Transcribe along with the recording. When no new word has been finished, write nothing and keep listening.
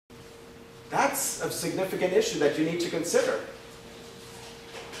That's a significant issue that you need to consider.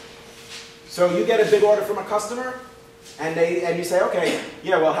 So you get a big order from a customer, and you say, okay,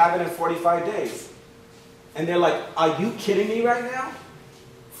 yeah, we'll have it in 45 days. And they're like, are you kidding me right now?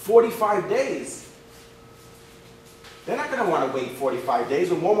 45 days? They're not going to want to wait 45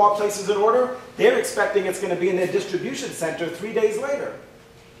 days. When Walmart places an order, they're expecting it's going to be in their distribution center 3 days later.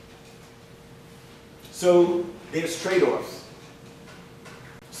 So there's trade-offs.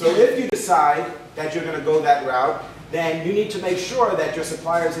 So if you decide that you're going to go that route, then you need to make sure that your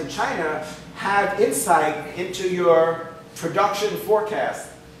suppliers in China have insight into your production forecast.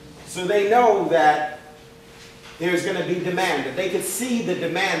 So they know that there's going to be demand, that they can see the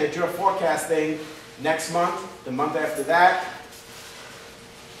demand that you're forecasting next month, the month after that,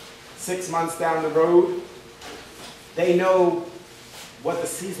 6 months down the road. They know what the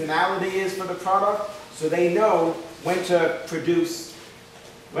seasonality is for the product, so they know when to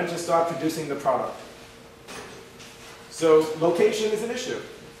start producing the product. So location is an issue.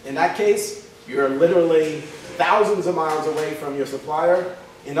 In that case, you're literally thousands of miles away from your supplier.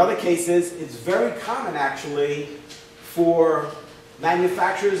 In other cases, it's very common actually for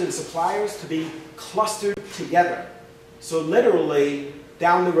manufacturers and suppliers to be clustered together. So literally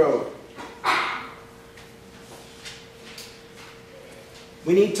down the road.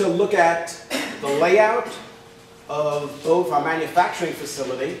 We need to look at the layout of both our manufacturing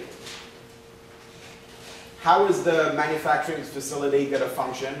facility. How is the manufacturing facility going to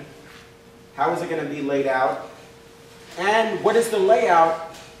function? How is it going to be laid out? And what is the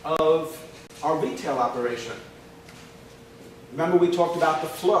layout of our retail operation? Remember we talked about the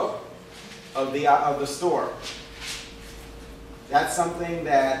flow of the store. That's something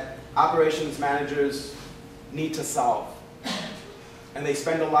that operations managers need to solve. And they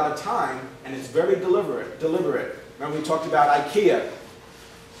spend a lot of time, and it's very deliberate. Remember we talked about IKEA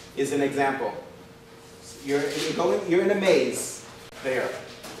is an example. You're in a maze there.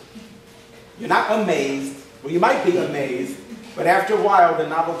 You're not amazed. Well, you might be amazed, but after a while, the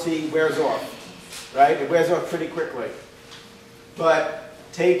novelty wears off, right? It wears off pretty quickly. But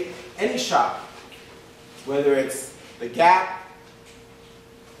take any shop, whether it's the Gap,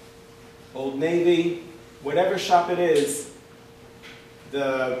 Old Navy, whatever shop it is,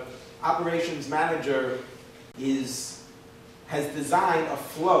 the operations manager has designed a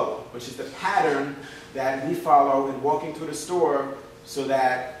flow, which is the pattern that we follow in walking through the store so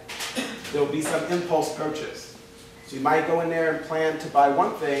that there'll be some impulse purchase. So you might go in there and plan to buy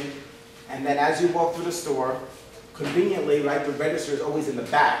one thing, and then as you walk through the store, conveniently, right, the register is always in the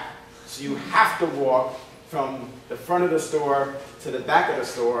back. So you have to walk from the front of the store to the back of the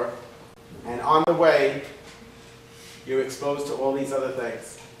store, and on the way, you're exposed to all these other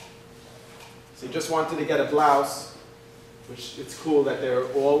things. So you just wanted to get a blouse, which it's cool that they're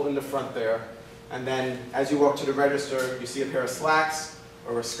all in the front there. And then as you walk to the register, you see a pair of slacks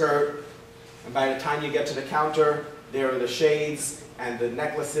or a skirt. And by the time you get to the counter, there are the shades and the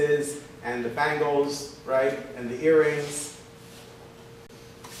necklaces and the bangles, right? And the earrings.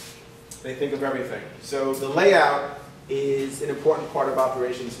 They think of everything. So the layout is an important part of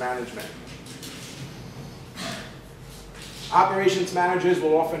operations management. Operations managers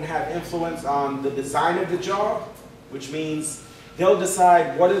will often have influence on the design of the job, which means they'll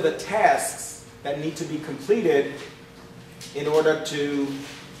decide what are the tasks that need to be completed in order to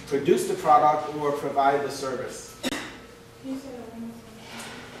produce the product or provide the service.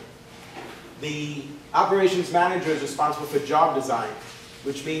 The operations manager is responsible for job design,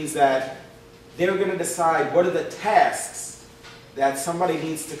 which means that they're going to decide what are the tasks that somebody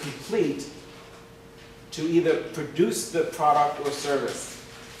needs to complete to either produce the product or service.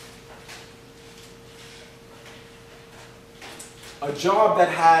 A job that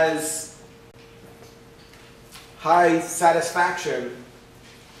has high satisfaction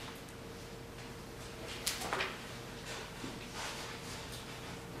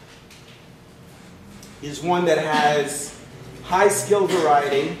is one that has high skill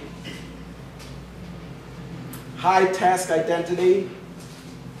variety, high task identity,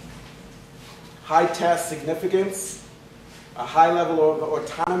 high task significance, a high level of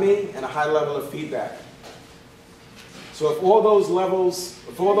autonomy, and a high level of feedback. So if all those levels,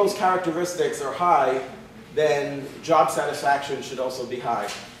 if all those characteristics are high, then job satisfaction should also be high.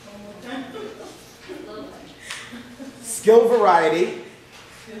 Skill variety,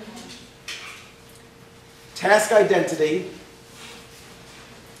 task identity,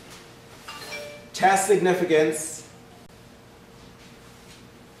 task significance,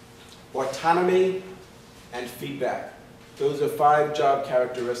 autonomy, and feedback. Those are 5 job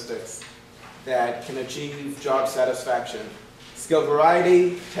characteristics that can achieve job satisfaction. skill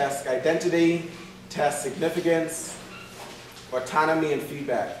variety, task identity, task significance, autonomy, and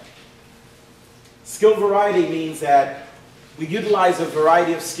feedback. Skill variety means that we utilize a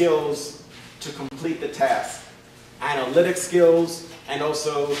variety of skills to complete the task. Analytic skills and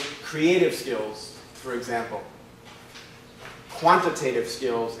also creative skills, for example. Quantitative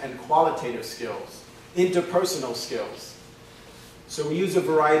skills and qualitative skills. Interpersonal skills. So we use a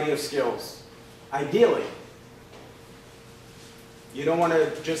variety of skills. Ideally, you don't want to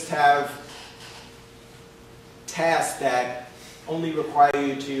just have tasks that only require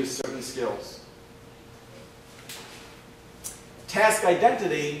you to use certain skills. Task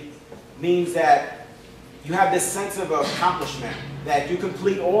identity means that you have this sense of accomplishment, that you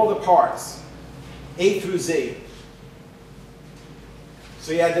complete all the parts, A through Z.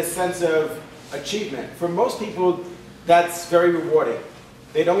 So you have this sense of achievement. For most people, that's very rewarding.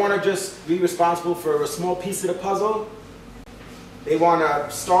 They don't want to just be responsible for a small piece of the puzzle. They want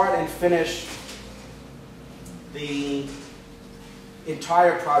to start and finish the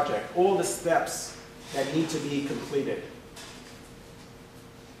entire project, all the steps that need to be completed.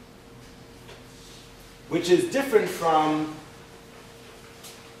 Which is different from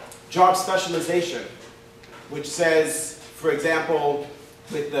job specialization, which says, for example,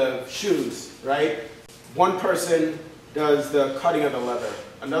 with the shoes, right? One person does the cutting of the leather.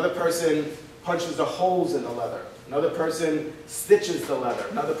 Another person punches the holes in the leather. Another person stitches the leather.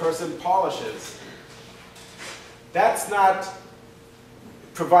 Another person polishes. That's not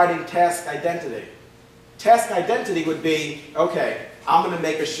providing task identity. Task identity would be, okay, I'm going to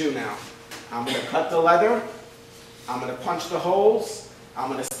make a shoe now. I'm going to cut the leather. I'm going to punch the holes. I'm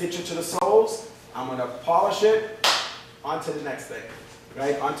going to stitch it to the soles. I'm going to polish it. On to the next thing,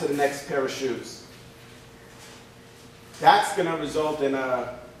 right? On to the next pair of shoes. That's going to result in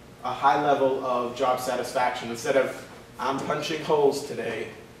a high level of job satisfaction instead of, I'm punching holes today,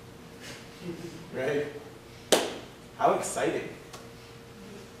 right? How exciting.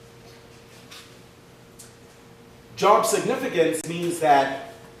 Job significance means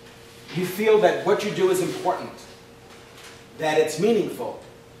that you feel that what you do is important, that it's meaningful,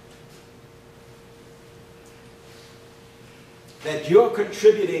 that you're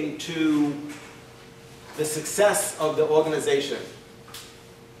contributing to the success of the organization.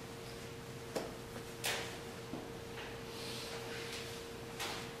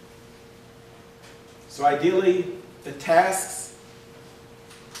 So ideally, the tasks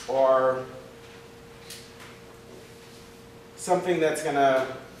are something that's going to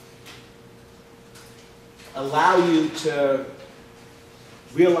allow you to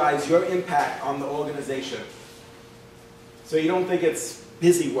realize your impact on the organization. So you don't think it's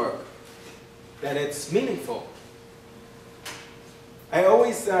busy work, that it's meaningful. I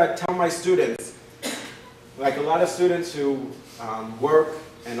always tell my students, like a lot of students who work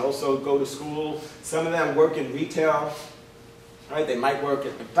and also go to school, some of them work in retail, right? They might work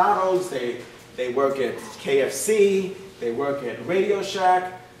at McDonald's, they work at KFC, they work at Radio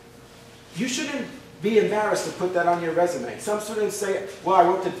Shack. You shouldn't be embarrassed to put that on your resume. Some students say, well, I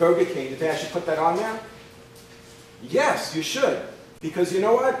worked at Burger King, do you think I should put that on there? Yes, you should. Because you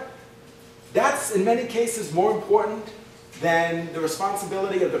know what? That's, in many cases, more important than the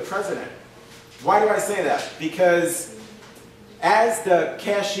responsibility of the president. Why do I say that? Because as the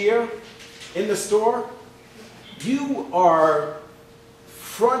cashier in the store, you are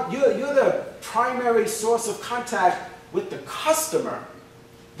you're the primary source of contact with the customer.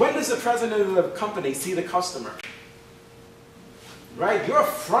 When does the president of the company see the customer? Right? You're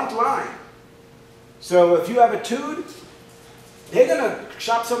front line. So if you have a tude, they're going to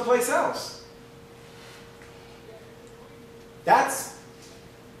shop someplace else. That's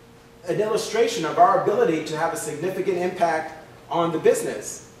an illustration of our ability to have a significant impact on the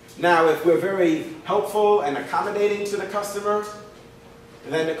business. Now, if we're very helpful and accommodating to the customer,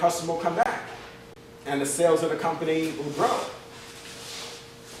 then the customer will come back, and the sales of the company will grow.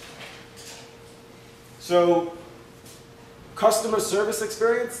 So, customer service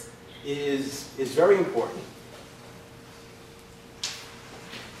experience is very important.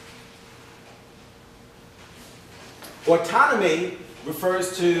 Autonomy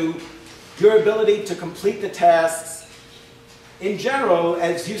refers to your ability to complete the tasks in general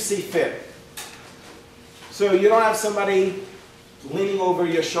as you see fit. So you don't have somebody leaning over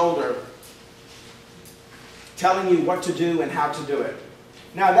your shoulder telling you what to do and how to do it.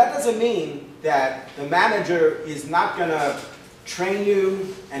 Now that doesn't mean that the manager is not going to train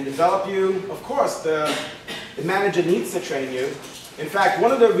you and develop you. Of course, the manager needs to train you. In fact,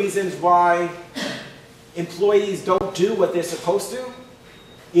 one of the reasons why employees don't do what they're supposed to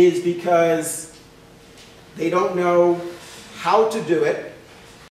is because they don't know how to do it,